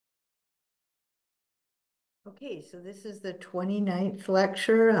Okay, so this is the 29th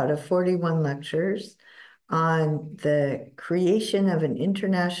lecture out of 41 lectures on the creation of an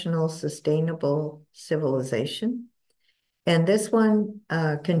international sustainable civilization. And this one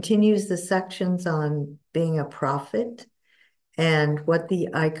continues the sections on being a prophet and what the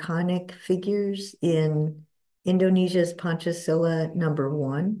iconic figures in Indonesia's Pancasila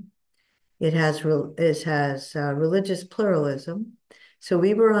 #1. It has religious pluralism. So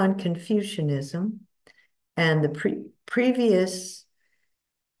we were on Confucianism. And the previous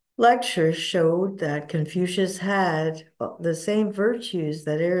lecture showed that Confucius had the same virtues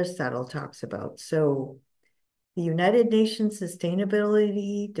that Aristotle talks about. So the United Nations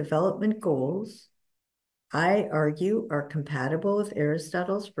Sustainability Development Goals, I argue, are compatible with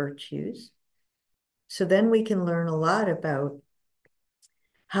Aristotle's virtues. So then we can learn a lot about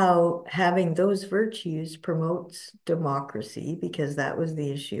how having those virtues promotes democracy, because that was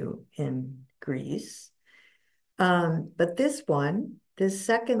the issue in Greece. But this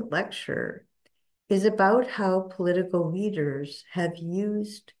second lecture, is about how political leaders have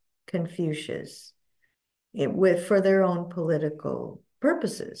used Confucius for their own political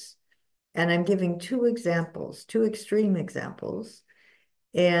purposes. And I'm giving two examples, two extreme examples,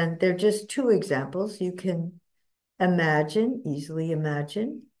 and they're just two examples. You can easily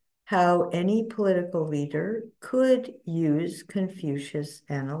imagine, how any political leader could use Confucius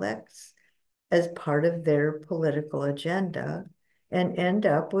Analects as part of their political agenda and end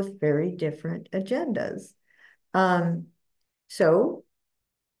up with very different agendas. Um, so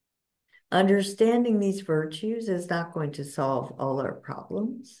understanding these virtues is not going to solve all our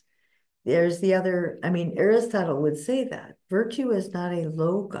problems. There's the other, I mean, Aristotle would say that virtue is not a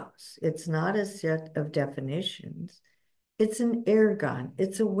logos. It's not a set of definitions. It's an ergon.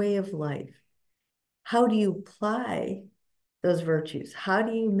 It's a way of life. How do you apply those virtues? How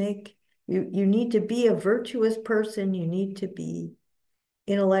do you make, you need to be a virtuous person. You need to be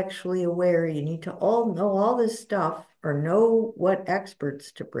intellectually aware. You need to all know all this stuff or know what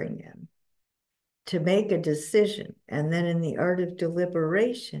experts to bring in to make a decision. And then in the art of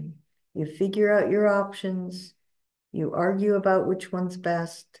deliberation, you figure out your options, you argue about which one's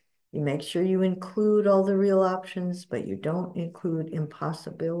best, you make sure you include all the real options, but you don't include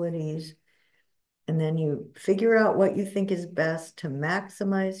impossibilities. And then you figure out what you think is best to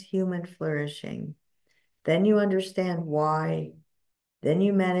maximize human flourishing. Then you understand why. Then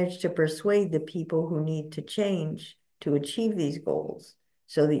you manage to persuade the people who need to change to achieve these goals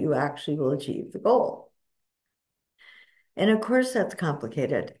so that you actually will achieve the goal. And of course, that's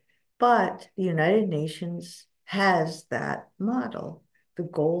complicated, but the United Nations has that model. The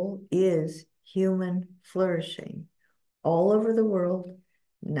goal is human flourishing all over the world,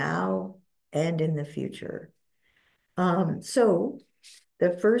 now and in the future. So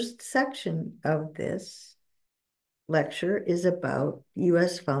the first section of this lecture is about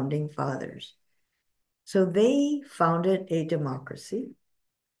US founding fathers. So they founded a democracy.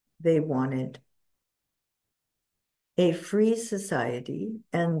 They wanted a free society,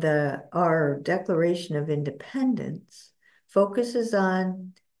 and our Declaration of Independence focuses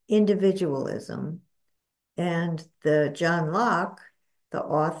on individualism. And the John Locke, the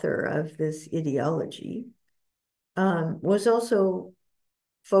author of this ideology, was also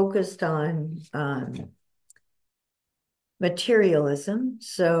focused on materialism.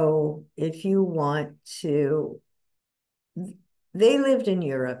 So if you want to, they lived in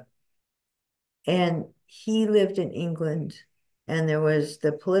Europe and he lived in England, and there was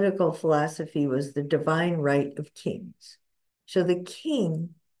the political philosophy was the divine right of kings. So the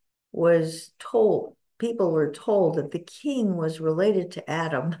king was told, people were told that the king was related to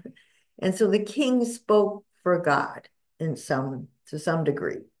Adam. And so the king spoke for God to some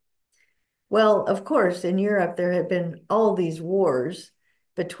degree. Well, of course, in Europe, there had been all these wars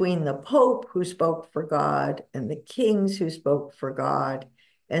between the Pope, who spoke for God, and the kings who spoke for God.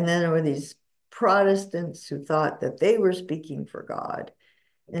 And then there were these Protestants who thought that they were speaking for God.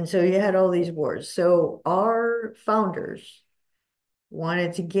 And so you had all these wars. So our founders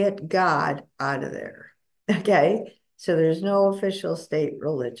wanted to get God out of there. Okay. So there's no official state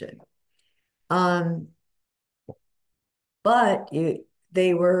religion. Um, but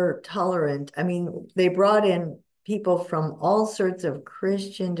they were tolerant. I mean, they brought in people from all sorts of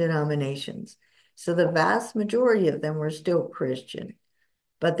Christian denominations. So the vast majority of them were still Christian,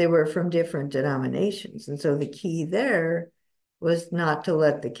 but they were from different denominations. And so the key there was not to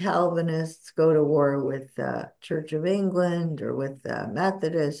let the Calvinists go to war with the Church of England or with the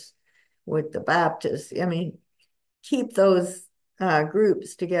Methodists, with the Baptists. I mean, keep those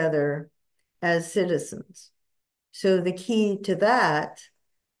groups together as citizens. So the key to that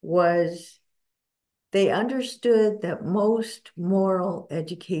was They understood that most moral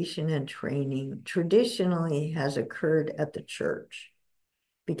education and training traditionally has occurred at the church,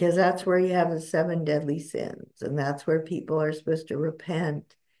 because that's where you have the seven deadly sins, and that's where people are supposed to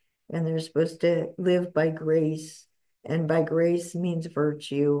repent, and they're supposed to live by grace, and by grace means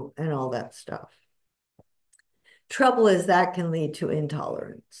virtue and all that stuff. Trouble is that can lead to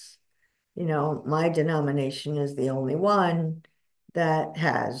intolerance. You know, my denomination is the only one that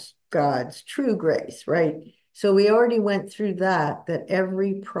has God's true grace, right? So we already went through that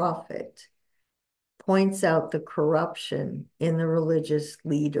every prophet points out the corruption in the religious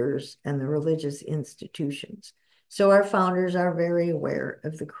leaders and the religious institutions. So our founders are very aware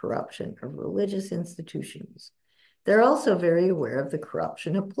of the corruption of religious institutions. They're also very aware of the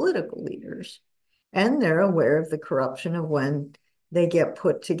corruption of political leaders, and they're aware of the corruption of when they get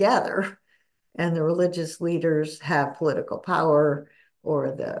put together and the religious leaders have political power,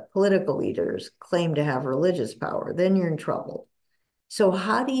 or the political leaders claim to have religious power, then you're in trouble. So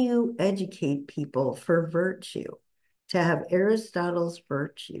how do you educate people for virtue, to have Aristotle's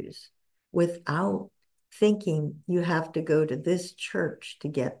virtues without thinking you have to go to this church to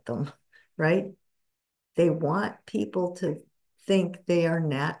get them, right? They want people to think they are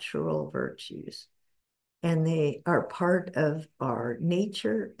natural virtues, and they are part of our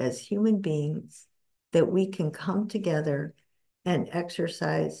nature as human beings, that we can come together and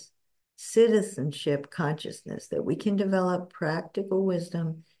exercise citizenship consciousness, that we can develop practical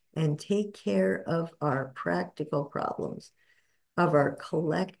wisdom and take care of our practical problems, of our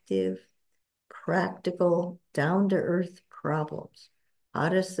collective, practical, down-to-earth problems. How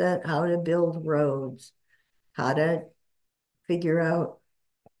to build roads, how to figure out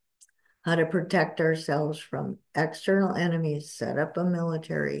how to protect ourselves from external enemies, set up a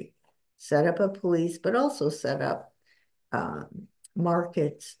military, set up a police, but also set up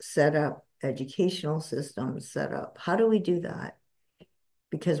markets, set up educational systems, set up. How do we do that?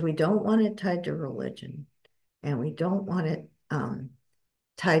 Because we don't want it tied to religion, and we don't want it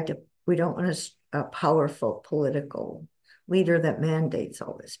tied to, we don't want a powerful political leader that mandates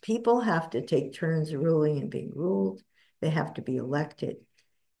all this. People have to take turns ruling and being ruled. They have to be elected.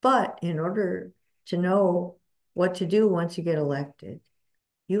 But in order to know what to do once you get elected,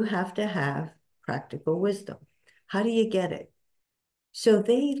 you have to have practical wisdom. How do you get it? So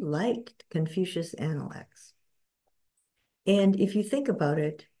they liked Confucius Analects. And if you think about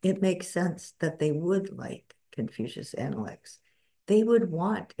it, it makes sense that they would like Confucius Analects. They would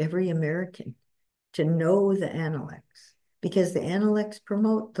want every American to know the Analects, because the Analects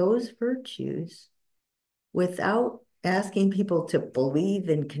promote those virtues without asking people to believe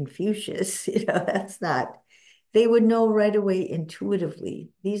in Confucius. That's not, they would know right away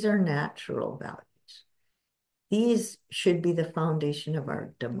intuitively, these are natural values. These should be the foundation of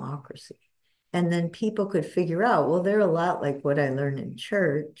our democracy. And then people could figure out, well, they're a lot like what I learned in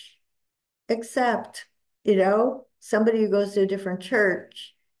church, except, somebody who goes to a different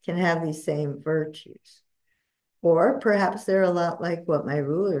church can have these same virtues. Or perhaps they're a lot like what my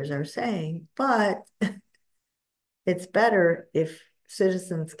rulers are saying, but it's better if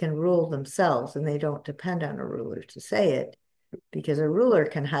citizens can rule themselves and they don't depend on a ruler to say it, because a ruler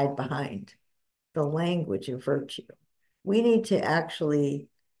can hide behind the language of virtue. We need to actually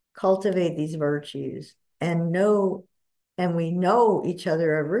cultivate these virtues and know, and we know each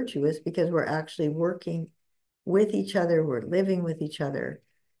other are virtuous because we're actually working with each other, we're living with each other.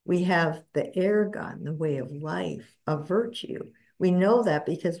 We have the ergon, the way of life, of virtue. We know that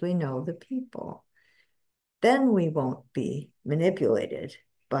because we know the people. Then we won't be manipulated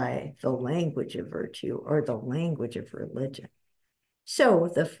by the language of virtue or the language of religion.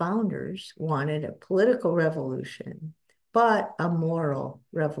 So the founders wanted a political revolution, but a moral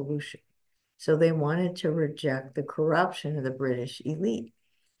revolution. So they wanted to reject the corruption of the British elite.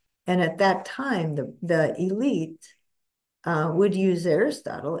 And at that time, the elite would use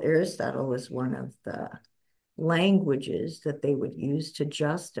Aristotle. Aristotle was one of the languages that they would use to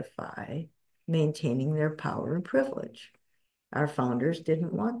justify maintaining their power and privilege. Our founders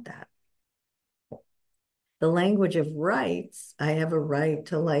didn't want that. The language of rights, I have a right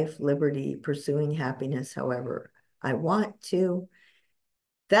to life, liberty, pursuing happiness however I want to.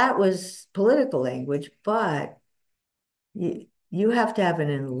 That was political language, but you have to have an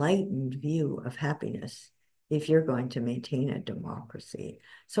enlightened view of happiness if you're going to maintain a democracy.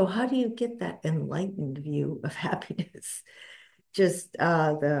 So how do you get that enlightened view of happiness? Just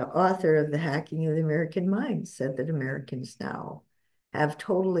the author of The Hacking of the American Mind said that Americans now have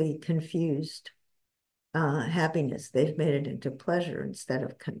totally confused happiness. They've made it into pleasure instead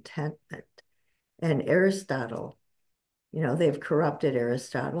of contentment. And Aristotle They've corrupted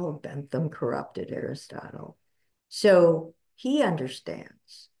Aristotle. Bentham corrupted Aristotle. So he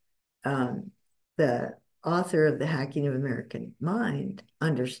understands. The author of The Hacking of American Mind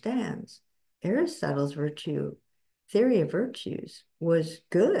understands Aristotle's theory of virtues was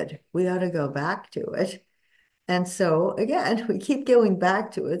good. We ought to go back to it. And so again, we keep going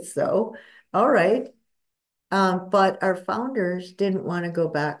back to it. So, all right. But our founders didn't want to go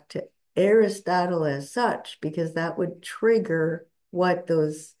back to Aristotle as such, because that would trigger what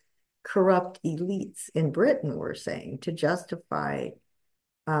those corrupt elites in Britain were saying to justify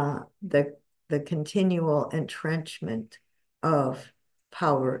the continual entrenchment of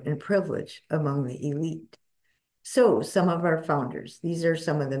power and privilege among the elite. So some of our founders, these are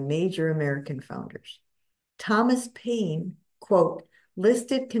some of the major American founders. Thomas Paine, quote,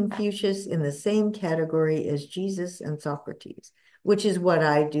 listed Confucius in the same category as Jesus and Socrates, which is what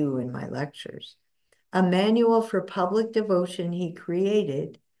I do in my lectures. A manual for public devotion he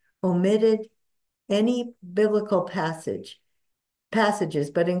created omitted any biblical passages,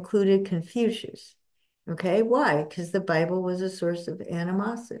 but included Confucius. Okay, why? Because the Bible was a source of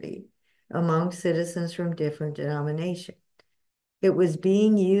animosity among citizens from different denominations. It was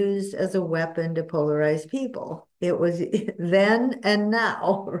being used as a weapon to polarize people. It was then and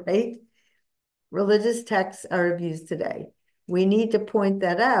now, right? Religious texts are abused today. We need to point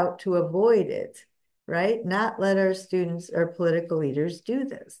that out to avoid it, right? Not let our students or political leaders do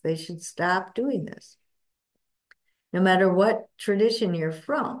this. They should stop doing this. No matter what tradition you're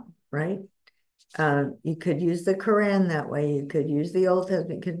from, right? You could use the Quran that way. You could use the Old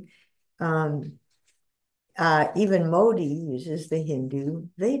Testament. Even Modi uses the Hindu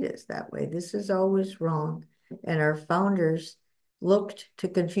Vedas that way. This is always wrong. And our founders looked to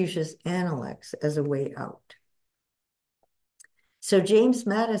Confucius Analects as a way out. So James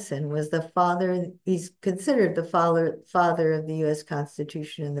Madison was the father, he's considered the father of the US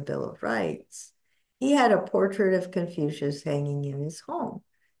Constitution and the Bill of Rights. He had a portrait of Confucius hanging in his home.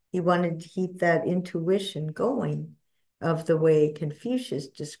 He wanted to keep that intuition going of the way Confucius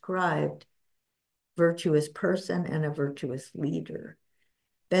described virtuous person and a virtuous leader.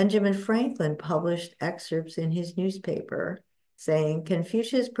 Benjamin Franklin published excerpts in his newspaper saying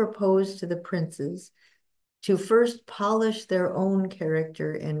Confucius proposed to the princes to first polish their own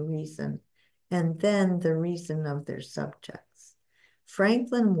character and reason, and then the reason of their subjects.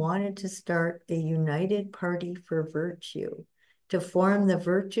 Franklin wanted to start a united party for virtue, to form the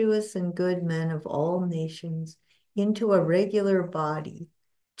virtuous and good men of all nations into a regular body,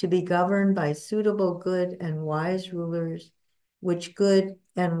 to be governed by suitable good and wise rulers, which good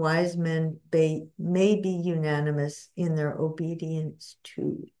and wise men may be unanimous in their obedience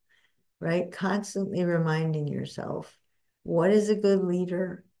to. Right? Constantly reminding yourself, what is a good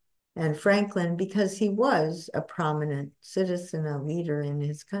leader? And Franklin, because he was a prominent citizen, a leader in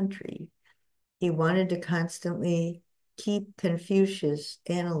his country, he wanted to constantly keep Confucius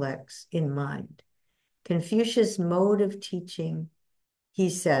Analects in mind. Confucius' mode of teaching, he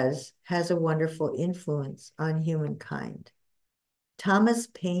says, has a wonderful influence on humankind. Thomas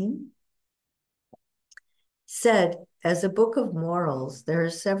Paine said, as a book of morals, there are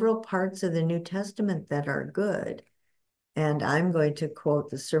several parts of the New Testament that are good. And I'm going to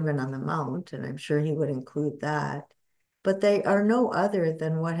quote the Sermon on the Mount, and I'm sure he would include that. But they are no other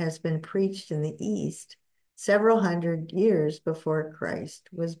than what has been preached in the East several hundred years before Christ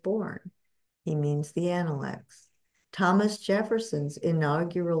was born. He means the Analects. Thomas Jefferson's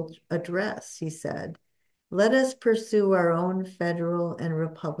inaugural address, he said, let us pursue our own federal and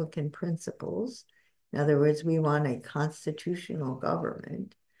republican principles. In other words, we want a constitutional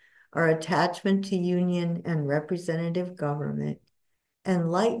government, our attachment to union and representative government,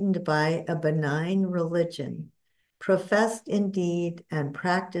 enlightened by a benign religion, professed indeed and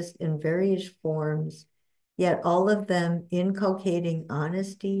practiced in various forms, yet all of them inculcating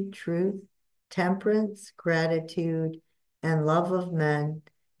honesty, truth, temperance, gratitude, and love of men,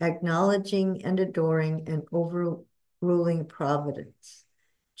 acknowledging and adoring and overruling providence.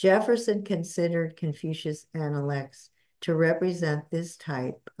 Jefferson considered Confucius Analects to represent this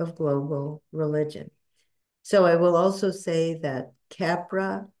type of global religion. So I will also say that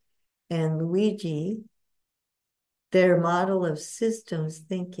Capra and Luigi, their model of systems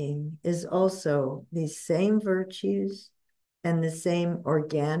thinking is also these same virtues and the same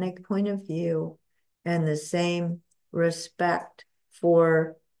organic point of view and the same respect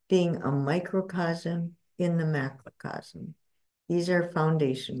for being a microcosm in the macrocosm. These are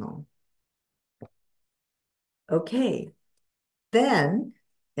foundational. Okay, then,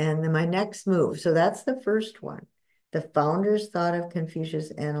 and then my next move. So that's the first one. The founders thought of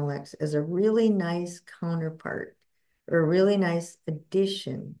Confucius Analects as a really nice counterpart or a really nice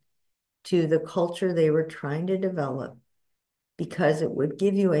addition to the culture they were trying to develop, because it would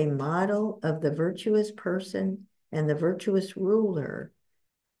give you a model of the virtuous person and the virtuous ruler.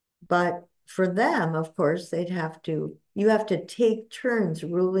 But for them, of course, you have to take turns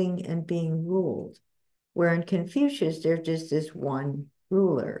ruling and being ruled. Where in Confucius, there just is one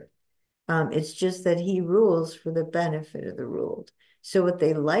ruler. It's just that he rules for the benefit of the ruled. So what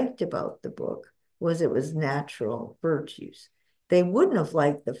they liked about the book was it was natural virtues. They wouldn't have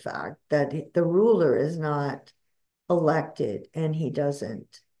liked the fact that the ruler is not elected and he'd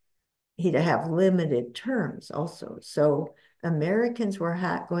have limited terms also. So Americans were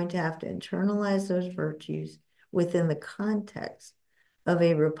going to have to internalize those virtues within the context of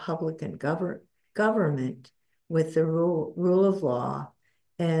a Republican government with the rule of law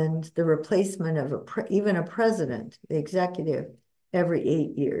and the replacement of even a president, the executive, every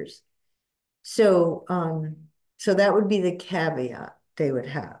 8 years. So, so that would be the caveat they would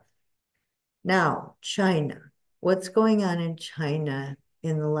have. Now, China. What's going on in China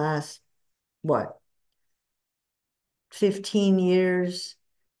in the last, what, 15 years?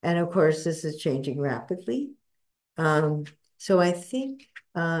 And of course, this is changing rapidly. So I think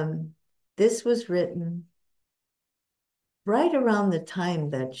this was written right around the time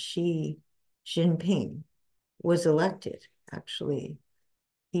that Jinping was elected, actually.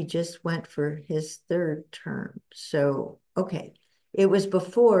 He just went for his third term. So, okay, it was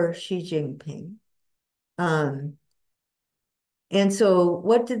before Xi Jinping. And so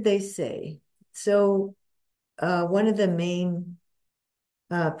what did they say? So one of the main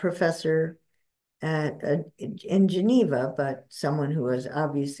professor in Geneva, but someone who was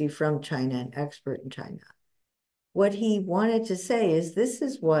obviously from China, an expert in China, what he wanted to say is this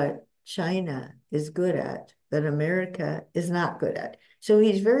is what China is good at, that America is not good at. So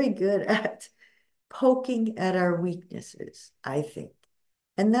he's very good at poking at our weaknesses, I think.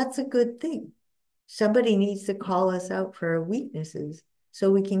 And that's a good thing. Somebody needs to call us out for our weaknesses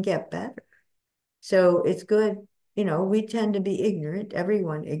so we can get better. So it's good. You know, we tend to be ignorant.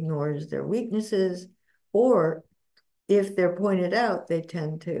 Everyone ignores their weaknesses, or if they're pointed out, they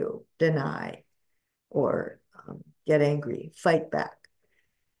tend to deny or get angry, fight back.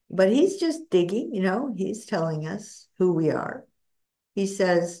 But he's just digging, he's telling us who we are. He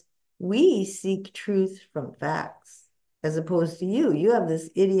says, we seek truth from facts, as opposed to you. You have this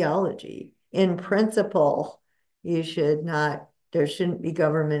ideology. In principle, there shouldn't be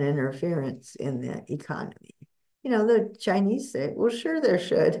government interference in the economy. The Chinese say, well, sure there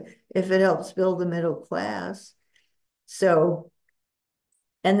should, if it helps build the middle class. So,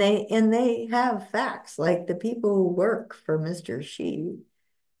 and they have facts, like the people who work for Mr. Xi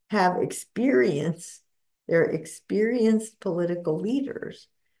have experience. They're experienced political leaders,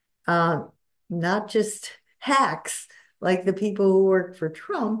 not just hacks like the people who work for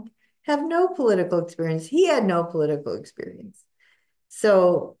Trump have no political experience. He had no political experience.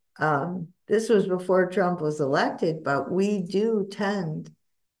 So this was before Trump was elected, but we do tend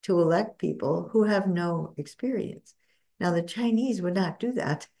to elect people who have no experience. Now, the Chinese would not do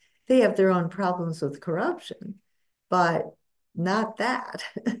that. They have their own problems with corruption, but not that.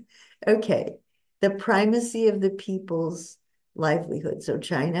 Okay, the primacy of the people's livelihood. So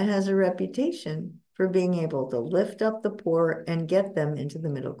China has a reputation for being able to lift up the poor and get them into the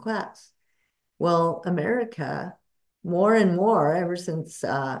middle class. Well, America, more and more, ever since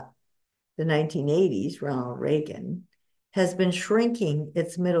the 1980s, Ronald Reagan, has been shrinking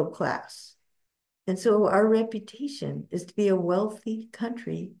its middle class. And so our reputation is to be a wealthy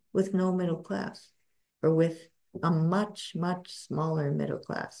country with no middle class, or with a much, much smaller middle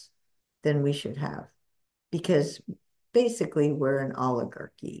class than we should have, because basically we're an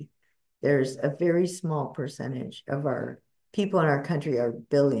oligarchy. There's a very small percentage of our people in our country are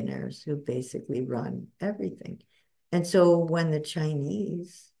billionaires who basically run everything. And so when the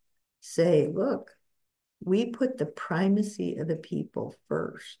Chinese say, look, we put the primacy of the people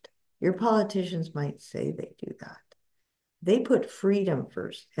first, your politicians might say they do that. They put freedom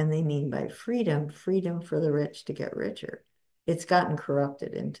first, and they mean by freedom for the rich to get richer. It's gotten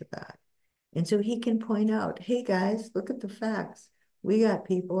corrupted into that. And so he can point out, hey guys, look at the facts. We got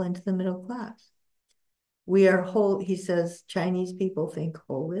people into the middle class. He says, Chinese people think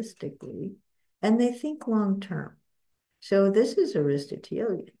holistically and they think long term. So this is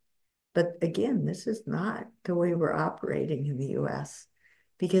Aristotelian. But again, this is not the way we're operating in the US,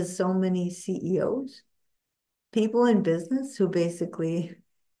 because so many CEOs, people in business who basically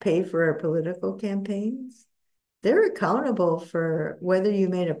pay for our political campaigns, they're accountable for whether you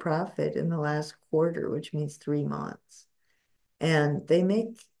made a profit in the last quarter, which means 3 months. And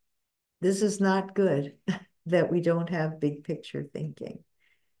this is not good. that we don't have big picture thinking.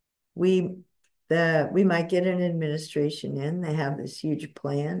 We we might get an administration in, they have this huge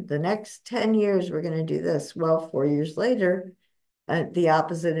plan. The next 10 years, we're going to do this. Well, 4 years later, the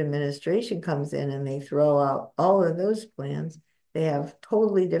opposite administration comes in and they throw out all of those plans. They have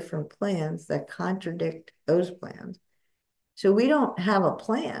totally different plans that contradict those plans. So we don't have a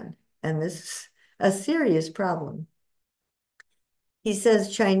plan, and this is a serious problem. He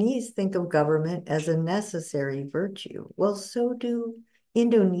says Chinese think of government as a necessary virtue. Well, so do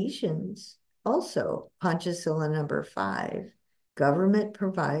Indonesians also. Pancasila number 5. Government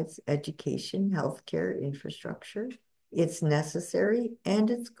provides education, healthcare, infrastructure. It's necessary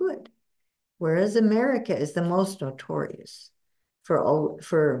and it's good. Whereas America is the most notorious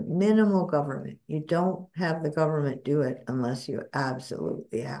for minimal government. You don't have the government do it unless you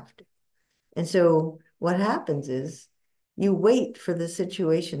absolutely have to. And so what happens is you wait for the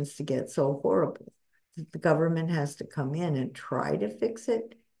situations to get so horrible that the government has to come in and try to fix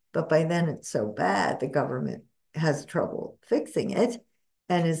it. But by then it's so bad, the government has trouble fixing it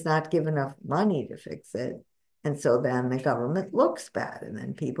and is not given enough money to fix it. And so then the government looks bad and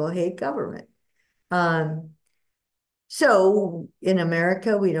then people hate government. So in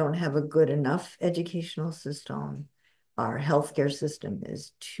America, we don't have a good enough educational system. Our healthcare system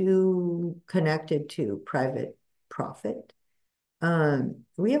is too connected to private profit.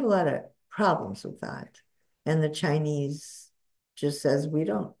 We have a lot of problems with that. And the Chinese just says we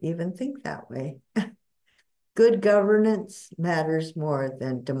don't even think that way. Good governance matters more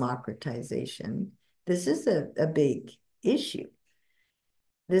than democratization. This is a big issue.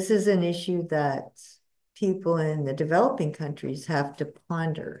 This is an issue that people in the developing countries have to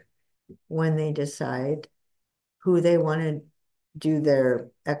ponder when they decide who they want to do their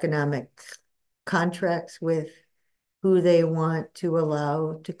economic contracts with, who they want to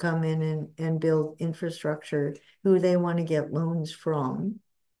allow to come in and build infrastructure, who they want to get loans from.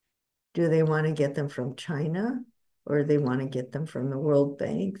 Do they want to get them from China, or do they want to get them from the World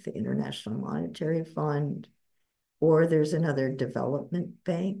Bank, the International Monetary Fund, or there's another development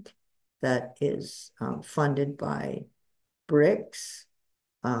bank that is funded by BRICS,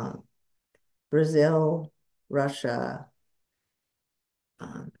 Brazil, Russia,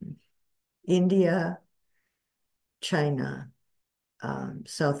 India, China,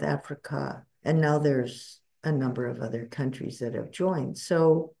 South Africa, and now there's a number of other countries that have joined.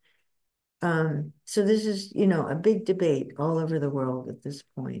 So this is, a big debate all over the world at this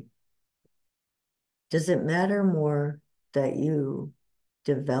point. Does it matter more that you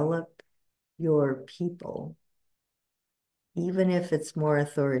develop your people, even if it's more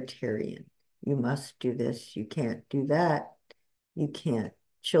authoritarian? You must do this, you can't do that, you can't,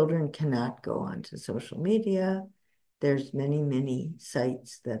 children cannot go onto social media. There's many, many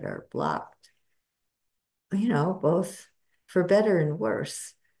sites that are blocked, both for better and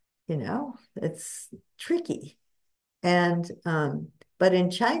worse. It's tricky. And, but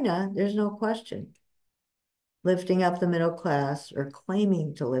in China, there's no question. Lifting up the middle class or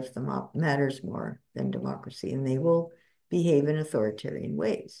claiming to lift them up matters more than democracy, and they will behave in authoritarian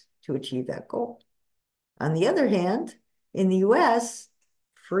ways to achieve that goal. On the other hand, in the US,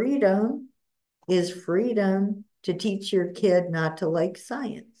 freedom is freedom to teach your kid not to like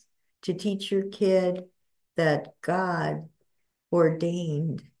science, to teach your kid that God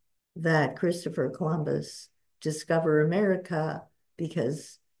ordained that Christopher Columbus discover America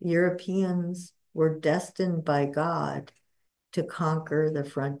because Europeans were destined by God to conquer the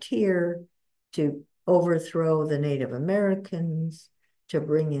frontier, to overthrow the Native Americans, to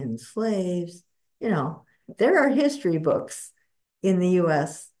bring in slaves. There are history books in the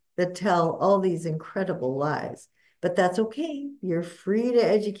US that tell all these incredible lies, but that's okay. You're free to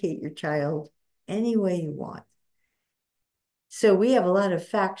educate your child any way you want. So we have a lot of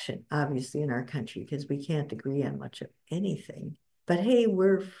faction, obviously, in our country because we can't agree on much of anything. But hey,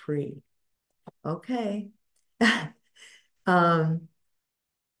 we're free. Okay.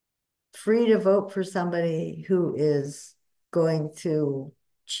 Free to vote for somebody who is going to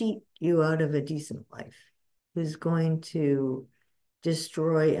cheat you out of a decent life, who's going to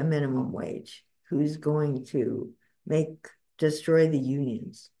destroy a minimum wage, who's going to destroy the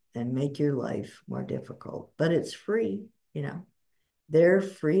unions and make your life more difficult. But it's free, They're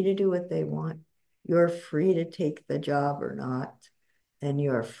free to do what they want. You're free to take the job or not, and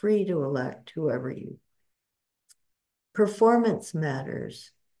you're free to elect whoever you. Performance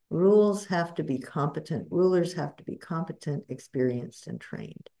matters. Rulers have to be competent, experienced, and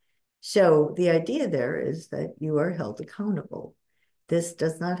trained. So the idea there is that you are held accountable. This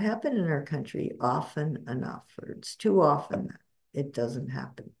does not happen in our country often enough, or it's too often that it doesn't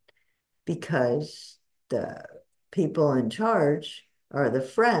happen because the people in charge are the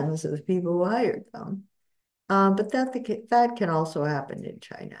friends of the people who hired them. But that can also happen in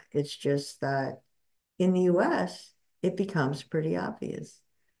China. It's just that in the US, it becomes pretty obvious.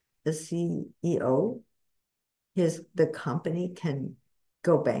 The CEO, the company can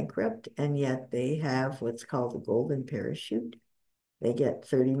go bankrupt, and yet they have what's called a golden parachute. They get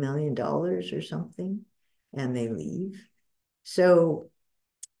 $30 million or something, and they leave. So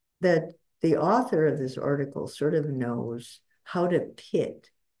that the author of this article sort of knows how to pit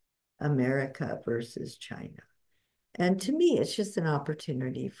America versus China. And to me, it's just an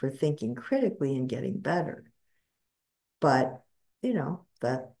opportunity for thinking critically and getting better. But,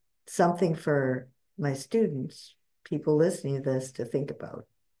 that's something for my students, people listening to this, to think about.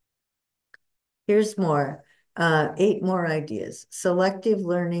 Here's more, 8 more ideas. Selective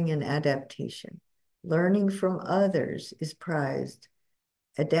learning and adaptation. Learning from others is prized,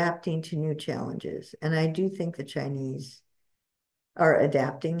 adapting to new challenges. And I do think the Chinese are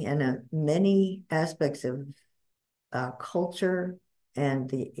adapting, and many aspects of culture and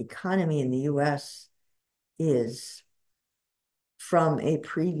the economy in the US is from a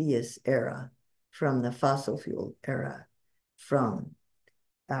previous era, from the fossil fuel era, from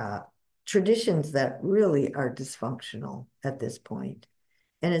traditions that really are dysfunctional at this point.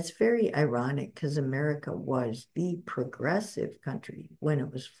 And it's very ironic because America was the progressive country when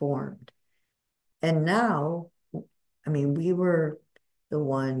it was formed. And now, I mean, we were the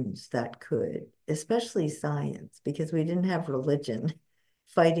ones that could, especially science, because we didn't have religion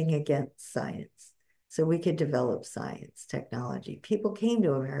fighting against science. So we could develop science, technology. People came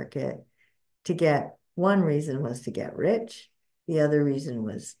to America to get, one reason was to get rich. The other reason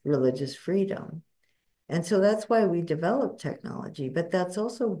was religious freedom. And so that's why we developed technology, but that's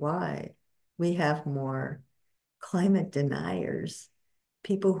also why we have more climate deniers,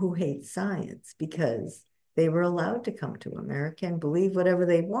 people who hate science, because they were allowed to come to America and believe whatever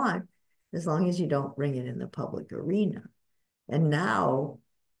they want, as long as you don't bring it in the public arena. And now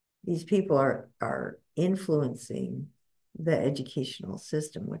these people are influencing the educational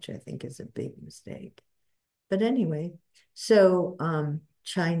system, which I think is a big mistake. But anyway, so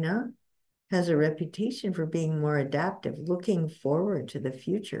China has a reputation for being more adaptive, looking forward to the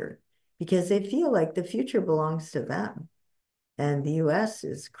future, because they feel like the future belongs to them. And the US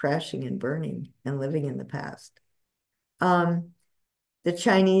is crashing and burning and living in the past. The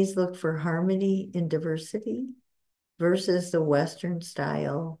Chinese look for harmony in diversity versus the Western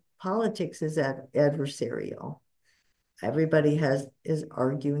style. Politics is adversarial. Everybody is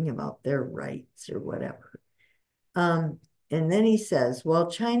arguing about their rights or whatever. And then he says,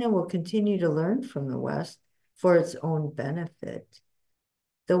 while China will continue to learn from the West for its own benefit,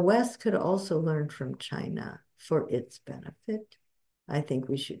 the West could also learn from China for its benefit. I think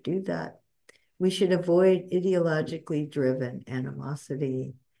we should do that. We should avoid ideologically driven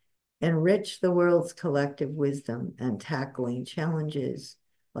animosity, enrich the world's collective wisdom, and tackling challenges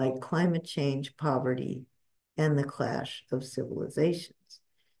like climate change, poverty, and the clash of civilizations.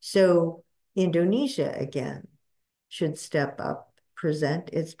 So Indonesia, again, should step up, present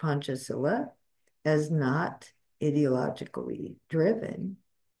its Pancasila as not ideologically driven.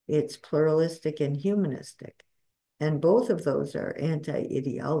 It's pluralistic and humanistic. And both of those are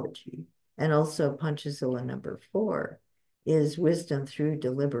anti-ideology. And also Pancasila number 4 is wisdom through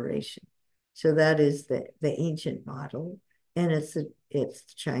deliberation. So that is the ancient model, and it's the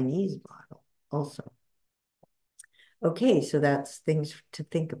Chinese model also. Okay, so that's things to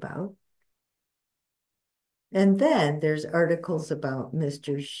think about. And then there's articles about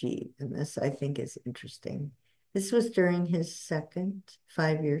Mr. Xi, and this I think is interesting. This was during his second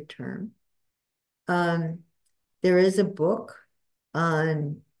 5-year term. There is a book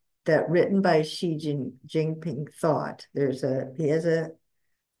on that written by Xi Jinping thought. He has a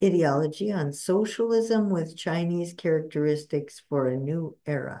ideology on socialism with Chinese characteristics for a new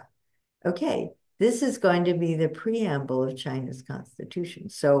era. Okay, this is going to be the preamble of China's constitution.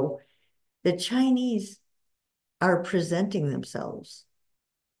 So the Chinese are presenting themselves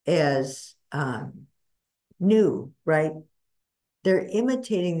as new, right? They're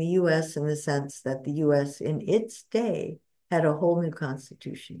imitating the US in the sense that the US in its day had a whole new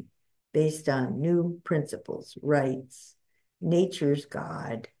constitution based on new principles, rights, nature's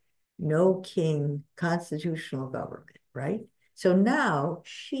God, no king, constitutional government, right? So now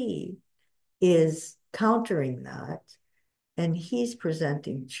Xi is countering that, and he's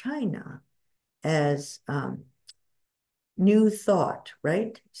presenting China as new thought,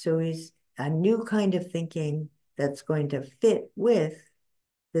 right? So he's a new kind of thinking that's going to fit with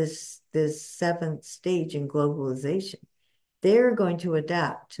this 7th stage in globalization. They're going to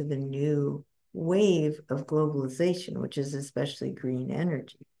adapt to the new wave of globalization, which is especially green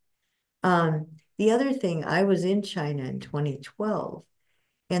energy. The other thing, I was in China in 2012,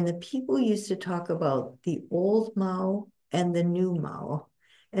 and the people used to talk about the old Mao and the new Mao.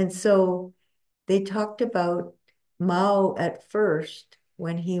 And so they talked about Mao at first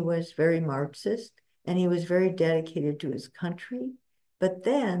when he was very Marxist and he was very dedicated to his country. But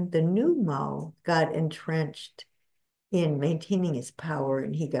then the new Mao got entrenched in maintaining his power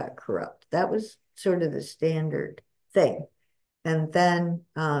and he got corrupt. That was sort of the standard thing. And then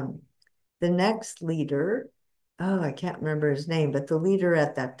the next leader, oh, I can't remember his name, but the leader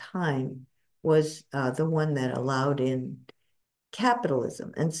at that time was the one that allowed in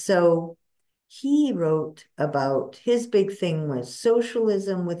capitalism. And so he wrote about his big thing was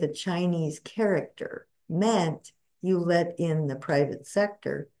socialism with a Chinese character meant you let in the private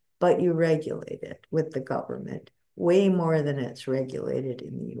sector, but you regulate it with the government way more than it's regulated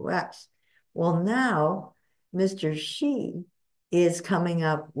in the US. Well, now Mr. Xi is coming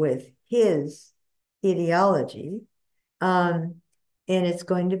up with his ideology, and it's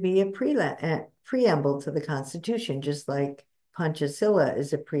going to be a preamble to the Constitution, just like Pancasila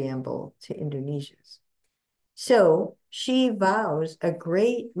is a preamble to Indonesia's. So she vows a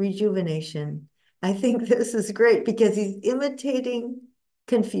great rejuvenation. I think this is great because he's imitating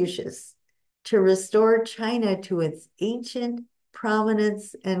Confucius to restore China to its ancient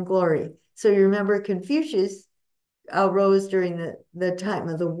prominence and glory. So you remember Confucius arose during the time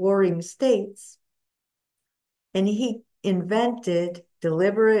of the warring states, and he invented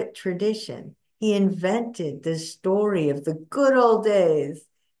deliberate tradition. He invented the story of the good old days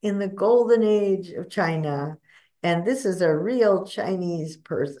in the golden age of China. And this is a real Chinese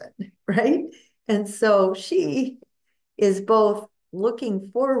person, right? And so she is both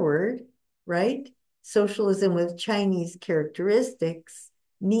looking forward, right? Socialism with Chinese characteristics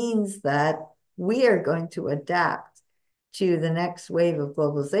means that we are going to adapt to the next wave of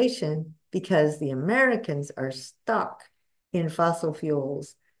globalization because the Americans are stuck in fossil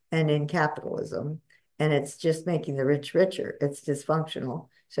fuels and in capitalism, and it's just making the rich richer. It's dysfunctional.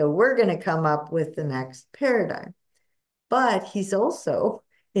 So we're going to come up with the next paradigm. But he's also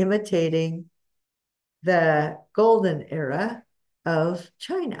imitating the golden era of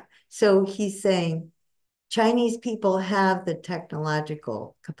China. So he's saying Chinese people have the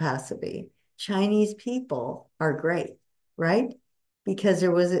technological capacity. Chinese people are great, right? Because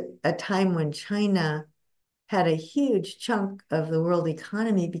there was a time when China had a huge chunk of the world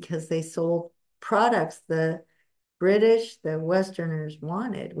economy because they sold products the British, the Westerners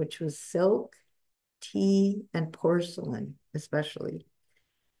wanted, which was silk, tea, and porcelain, especially.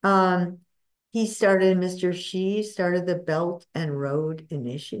 Um, Mr. Xi started the Belt and Road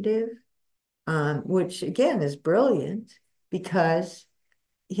Initiative, which again is brilliant because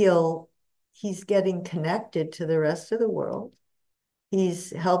he's getting connected to the rest of the world.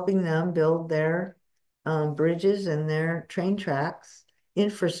 He's helping them build their bridges and their train tracks,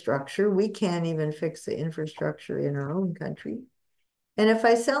 infrastructure. We can't even fix the infrastructure in our own country. And if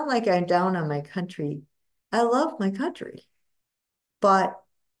I sound like I'm down on my country, I love my country, but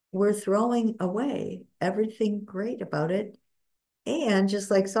we're throwing away everything great about it. And just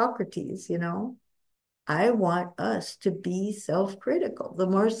like Socrates, I want us to be self-critical. The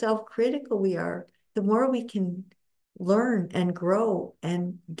more self-critical we are, the more we can learn and grow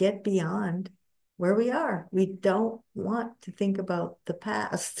and get beyond where we are. We don't want to think about the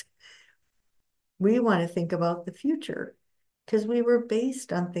past. We want to think about the future because we were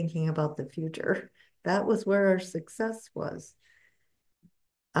based on thinking about the future. That was where our success was.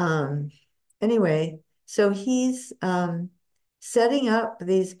 Um, anyway, so he's setting up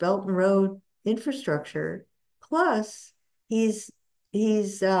these Belt and Road infrastructure, plus he's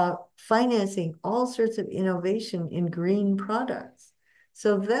financing all sorts of innovation in green products.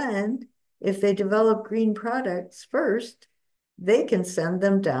 So then if they develop green products first, they can send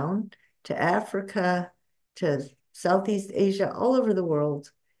them down to Africa, to Southeast Asia, all over the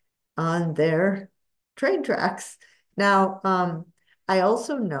world on their train tracks. Now, I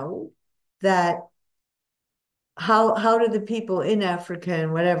also know that how do the people in Africa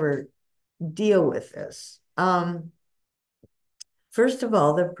and whatever deal with this? First of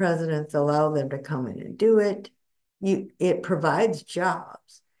all, the presidents allow them to come in and do it. It provides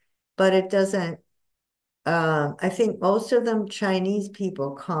jobs, but it doesn't. I think most of them Chinese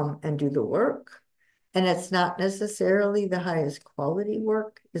people come and do the work, and it's not necessarily the highest quality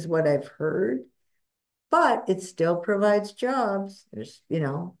work, is what I've heard, but it still provides jobs.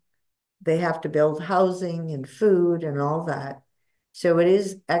 They have to build housing and food and all that. So it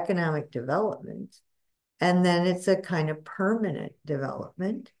is economic development. And then it's a kind of permanent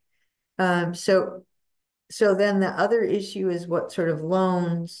development. So then the other issue is what sort of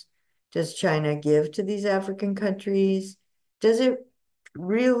loans does China give to these African countries? Does it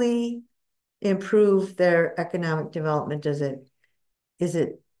really improve their economic development? Is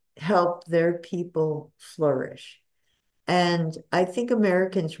it help their people flourish? And I think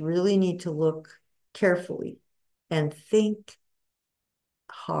Americans really need to look carefully and think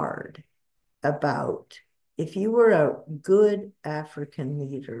hard about if you were a good African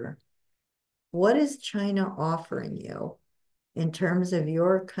leader, what is China offering you in terms of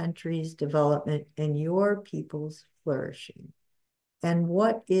your country's development and your people's flourishing? And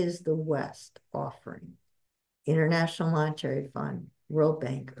what is the West offering? International Monetary Fund, World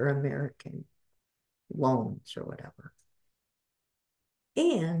Bank, or American loans or whatever.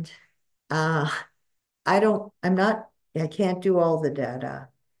 And uh, I can't do all the data,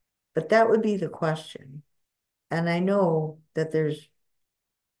 but that would be the question. And I know that there's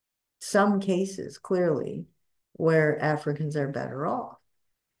some cases clearly where Africans are better off.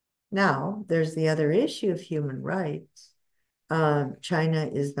 Now, there's the other issue of human rights. China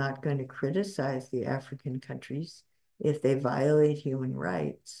is not going to criticize the African countries if they violate human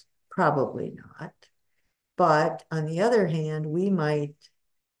rights. Probably not. But on the other hand, we might,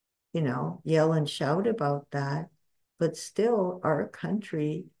 yell and shout about that. But still, our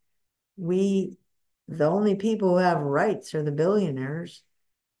country, the only people who have rights are the billionaires.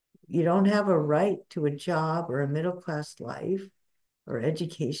 You don't have a right to a job or a middle class life or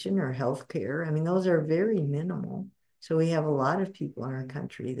education or healthcare. I mean, those are very minimal. So we have a lot of people in our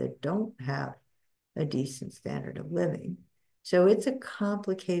country that don't have a decent standard of living. So it's a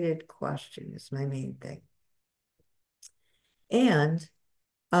complicated question, is my main thing. And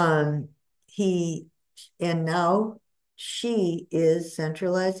um, he, and now she is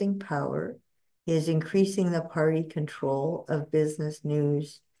centralizing power, is increasing the party control of business,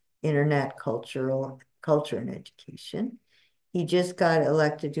 news, internet, culture, and education. He just got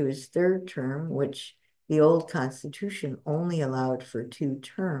elected to his third term, which the old Constitution only allowed for 2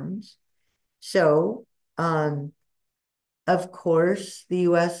 terms. So, of course, the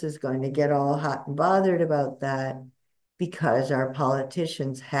US is going to get all hot and bothered about that because our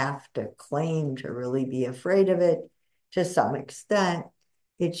politicians have to claim to really be afraid of it to some extent.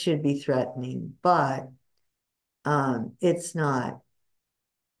 It should be threatening, but it's not.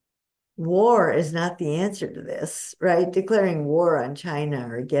 War is not the answer to this, right? Declaring war on China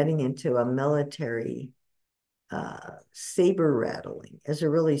or getting into a military saber rattling is a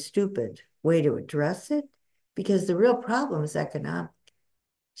really stupid way to address it because the real problem is economic.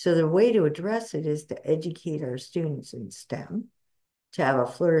 So the way to address it is to educate our students in STEM, to have a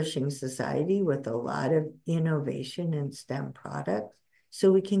flourishing society with a lot of innovation in STEM products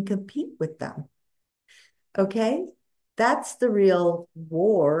so we can compete with them. Okay? That's the real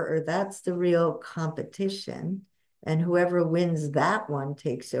war, or that's the real competition. And whoever wins that one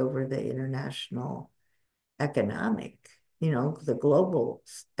takes over the international economic, the global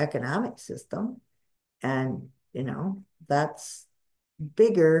economic system. And, that's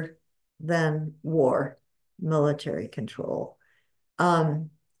bigger than war, military control.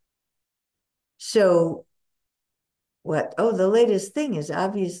 So the latest thing is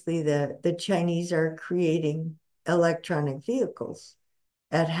obviously the Chinese are creating electronic vehicles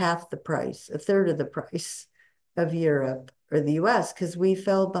at half the price, a third of the price of Europe or the US, because we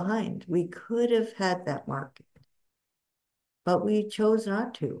fell behind. We could have had that market, but we chose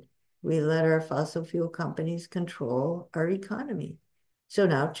not to. We let our fossil fuel companies control our economy. So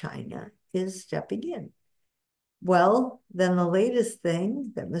now China is stepping in. Well, then the latest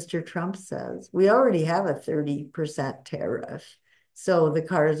thing that Mr. Trump says, we already have a 30% tariff. So the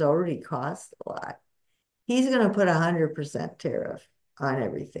cars already cost a lot. He's going to put 100% tariff on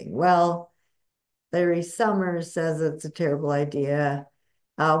everything. Well, Larry Summers says it's a terrible idea.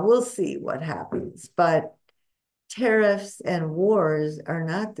 We'll see what happens. But tariffs and wars are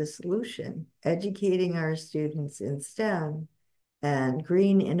not the solution. Educating our students in STEM and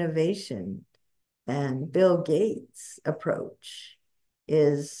green innovation and Bill Gates' approach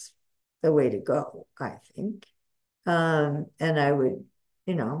is the way to go, I think. And I would,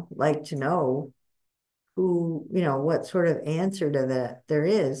 like to know what sort of answer to that there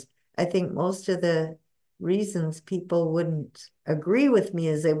is. I think most of the reasons people wouldn't agree with me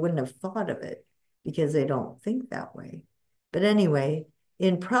is they wouldn't have thought of it because they don't think that way. But anyway,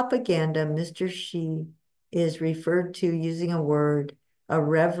 in propaganda, Mr. Xi is referred to using a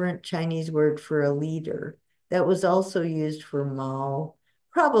reverent Chinese word for a leader that was also used for Mao,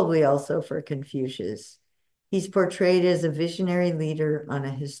 probably also for Confucius. He's portrayed as a visionary leader on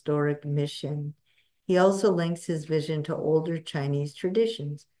a historic mission. He also links his vision to older Chinese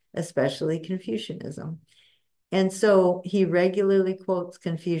traditions, especially Confucianism. And so he regularly quotes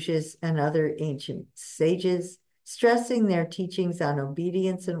Confucius and other ancient sages, stressing their teachings on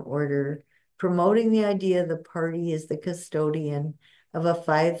obedience and order, promoting the idea the party is the custodian of a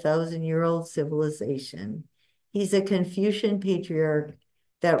 5,000-year-old civilization. He's a Confucian patriarch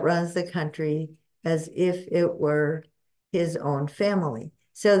that runs the country as if it were his own family.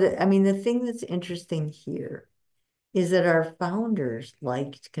 So, I mean, the thing that's interesting here is that our founders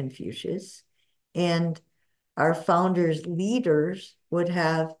liked Confucius, and our founders' leaders would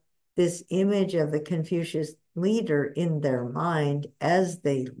have this image of the Confucius leader in their mind as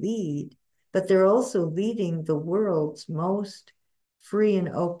they lead, but they're also leading the world's most free and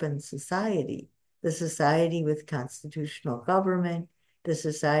open society, the society with constitutional government, the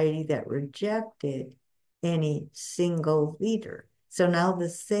society that rejected any single leader. So now the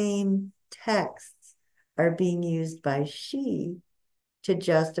same texts are being used by Xi to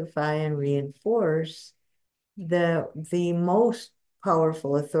justify and reinforce the most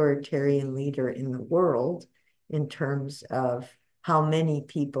powerful authoritarian leader in the world in terms of how many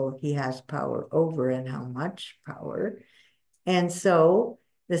people he has power over and how much power. And so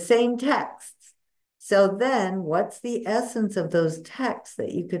the same texts. So then what's the essence of those texts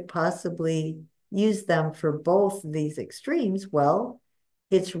that you could possibly use them for both of these extremes? Well,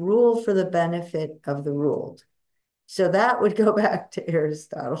 it's rule for the benefit of the ruled. So that would go back to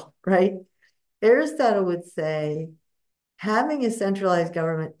Aristotle, right? Aristotle would say, having a centralized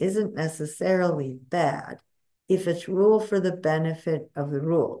government isn't necessarily bad if it's rule for the benefit of the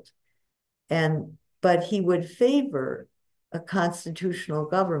ruled. But he would favor a constitutional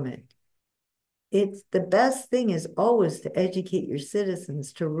government. It's the best thing is always to educate your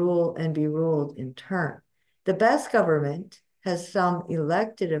citizens to rule and be ruled in turn. The best government has some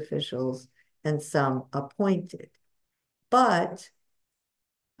elected officials and some appointed. But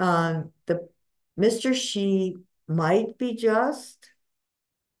the Mr. Xi might be just,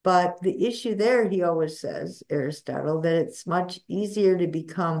 but the issue there, he always says, Aristotle, that it's much easier to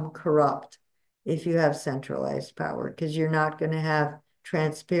become corrupt if you have centralized power, because you're not going to have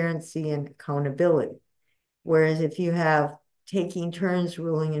transparency and accountability. Whereas if you have taking turns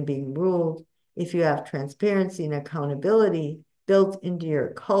ruling and being ruled, if you have transparency and accountability built into your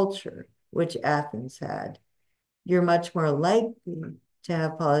culture, which Athens had, you're much more likely to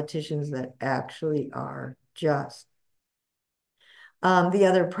have politicians that actually are just. The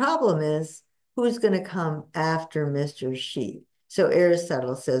other problem is who's going to come after Mr. Xi? So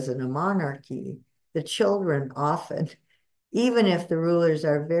Aristotle says in a monarchy, the children often, even if the rulers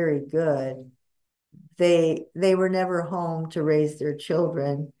are very good, they were never home to raise their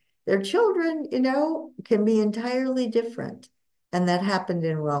children. Their children, can be entirely different. And that happened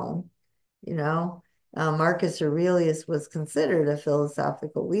in Rome, you know. Marcus Aurelius was considered a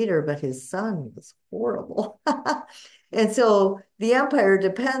philosophical leader, but his son was horrible. And so the empire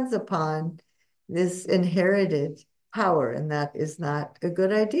depends upon this inherited power, and that is not a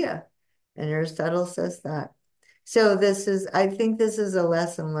good idea. And Aristotle says that. So I think this is a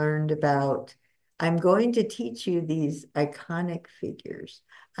lesson learned about, I'm going to teach you these iconic figures.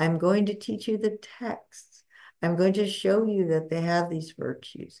 I'm going to teach you the texts. I'm going to show you that they have these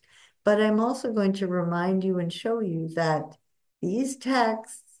virtues. But I'm also going to remind you and show you that these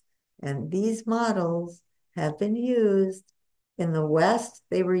texts and these models have been used. In the West,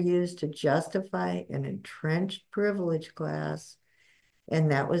 they were used to justify an entrenched privileged class.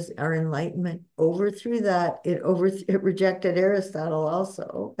 And that was our Enlightenment overthrew that. It rejected Aristotle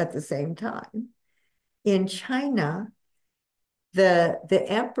also at the same time. In China, the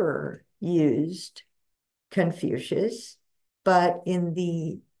emperor used Confucius, but in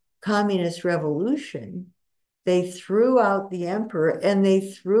the Communist Revolution, they threw out the emperor and they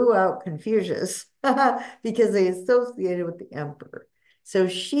threw out Confucius because they associated with the emperor. So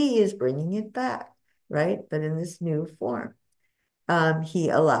Xi is bringing it back, right? But in this new form. He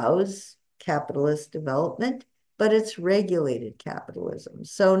allows capitalist development, but it's regulated capitalism.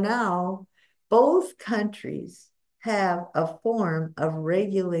 So now both countries have a form of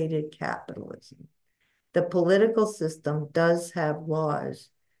regulated capitalism. The political system does have laws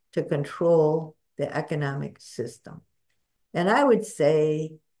to control the economic system. And I would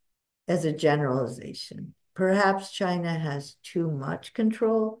say, as a generalization, perhaps China has too much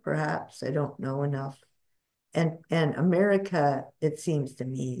control. Perhaps I don't know enough. And America, it seems to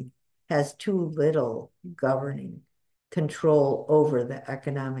me, has too little governing control over the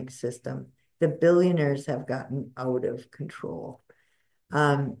economic system. The billionaires have gotten out of control.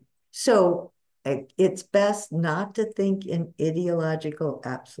 So it's best not to think in ideological,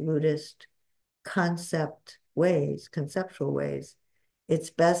 absolutist conceptual ways. It's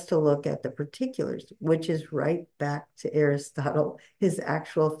best to look at the particulars, which is right back to Aristotle. His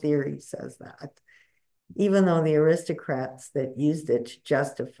actual theory says that. Even though the aristocrats that used it to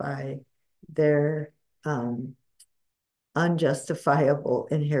justify their unjustifiable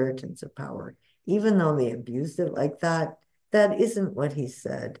inheritance of power, even though they abused it like that, that isn't what he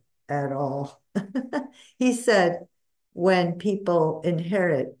said at all. He said, when people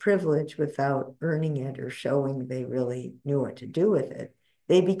inherit privilege without earning it or showing they really knew what to do with it,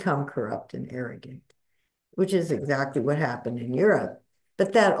 they become corrupt and arrogant, which is exactly what happened in Europe.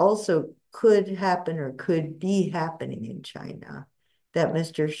 But that also could happen or could be happening in China, that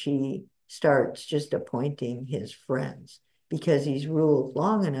Mr. Xi starts just appointing his friends because he's ruled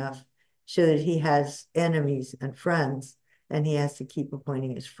long enough so that he has enemies and friends, and he has to keep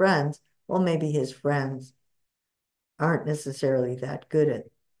appointing his friends. Well, maybe his friends aren't necessarily that good at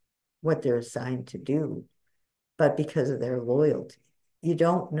what they're assigned to do, but because of their loyalty. You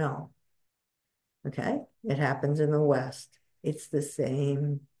don't know. Okay? It happens in the West. It's the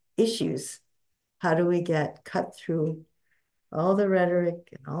same issues. How do we get cut through all the rhetoric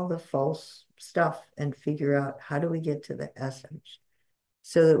and all the false stuff and figure out how do we get to the essence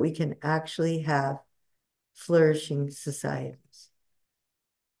so that we can actually have flourishing societies?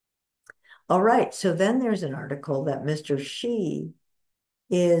 All right, so then there's an article that Mr. Xi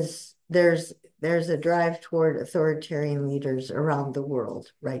is there's a drive toward authoritarian leaders around the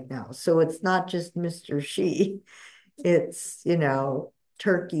world right now. So it's not just Mr. Xi, it's,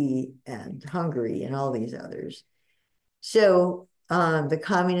 Turkey and Hungary and all these others. So the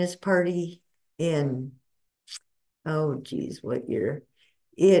Communist Party in, oh geez, what year?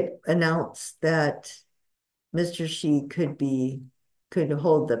 It announced that Mr. Xi could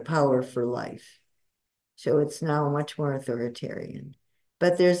hold the power for life. So it's now much more authoritarian.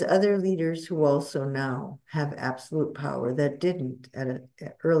 But there's other leaders who also now have absolute power that didn't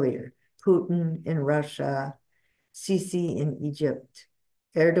earlier. Putin in Russia, Sisi in Egypt,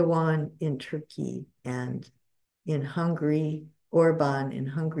 Erdogan in Turkey, and in Hungary, Orban in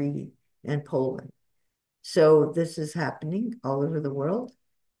Hungary and Poland. So this is happening all over the world.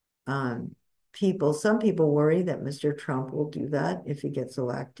 Some people worry that Mr. Trump will do that if he gets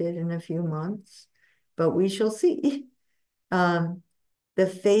elected in a few months, but we shall see. The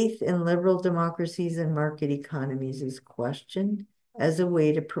faith in liberal democracies and market economies is questioned as a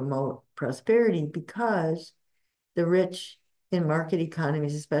way to promote prosperity because the rich in market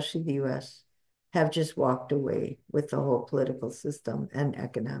economies, especially the US, have just walked away with the whole political system and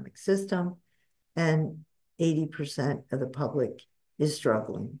economic system, and 80% of the public is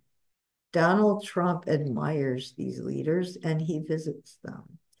struggling. Donald Trump admires these leaders and he visits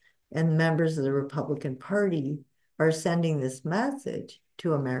them. And members of the Republican Party are sending this message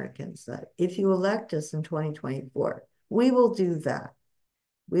to Americans that if you elect us in 2024, we will do that.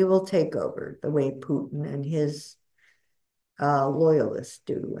 We will take over the way Putin and his loyalists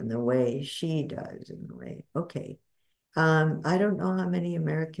do, and the way she does, and the way, okay. I don't know how many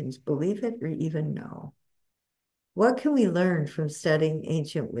Americans believe it or even know. What can we learn from studying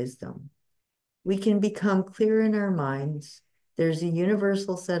ancient wisdom? We can become clear in our minds. There's a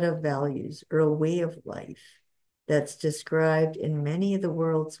universal set of values or a way of life that's described in many of the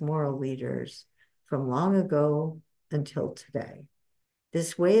world's moral leaders from long ago until today.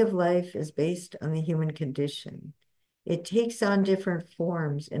 This way of life is based on the human condition. It takes on different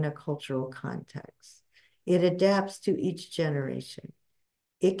forms in a cultural context. It adapts to each generation.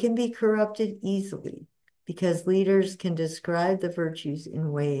 It can be corrupted easily because leaders can describe the virtues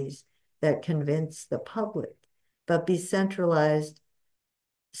in ways that convince the public, but be centralizing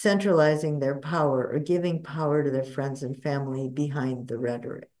their power or giving power to their friends and family behind the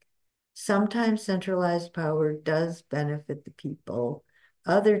rhetoric. Sometimes centralized power does benefit the people,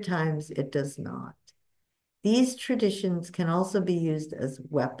 other times it does not. These traditions can also be used as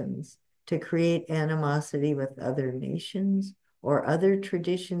weapons to create animosity with other nations or other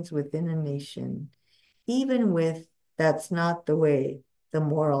traditions within a nation, even with that's not the way the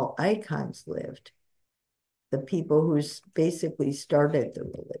moral icons lived. The people who basically started the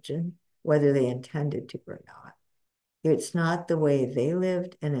religion, whether they intended to or not. It's not the way they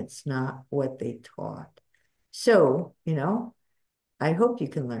lived, and it's not what they taught. So, I hope you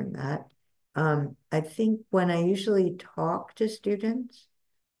can learn that. I think when I usually talk to students,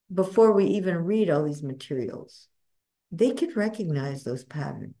 before we even read all these materials, they could recognize those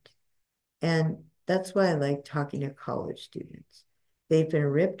patterns. And that's why I like talking to college students. They've been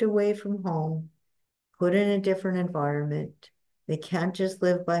ripped away from home, put in a different environment. They can't just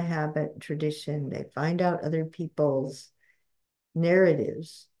live by habit and tradition. They find out other people's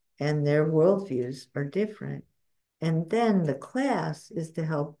narratives and their worldviews are different. And then the class is to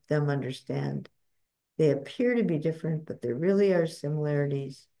help them understand they appear to be different, but there really are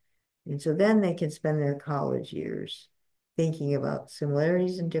similarities. And so then they can spend their college years thinking about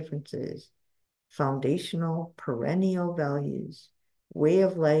similarities and differences, foundational, perennial values, way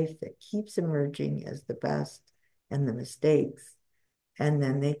of life that keeps emerging as the best, and the mistakes. And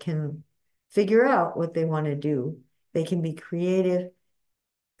then they can figure out what they want to do. They can be creative.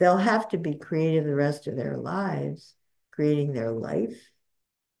 They'll have to be creative the rest of their lives, creating their life.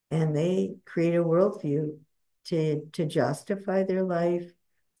 And they create a worldview to justify their life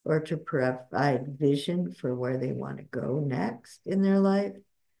or to provide vision for where they want to go next in their life.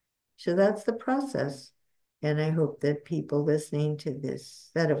 So that's the process. And I hope that people listening to this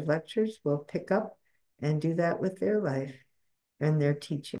set of lectures will pick up and do that with their life and their teaching.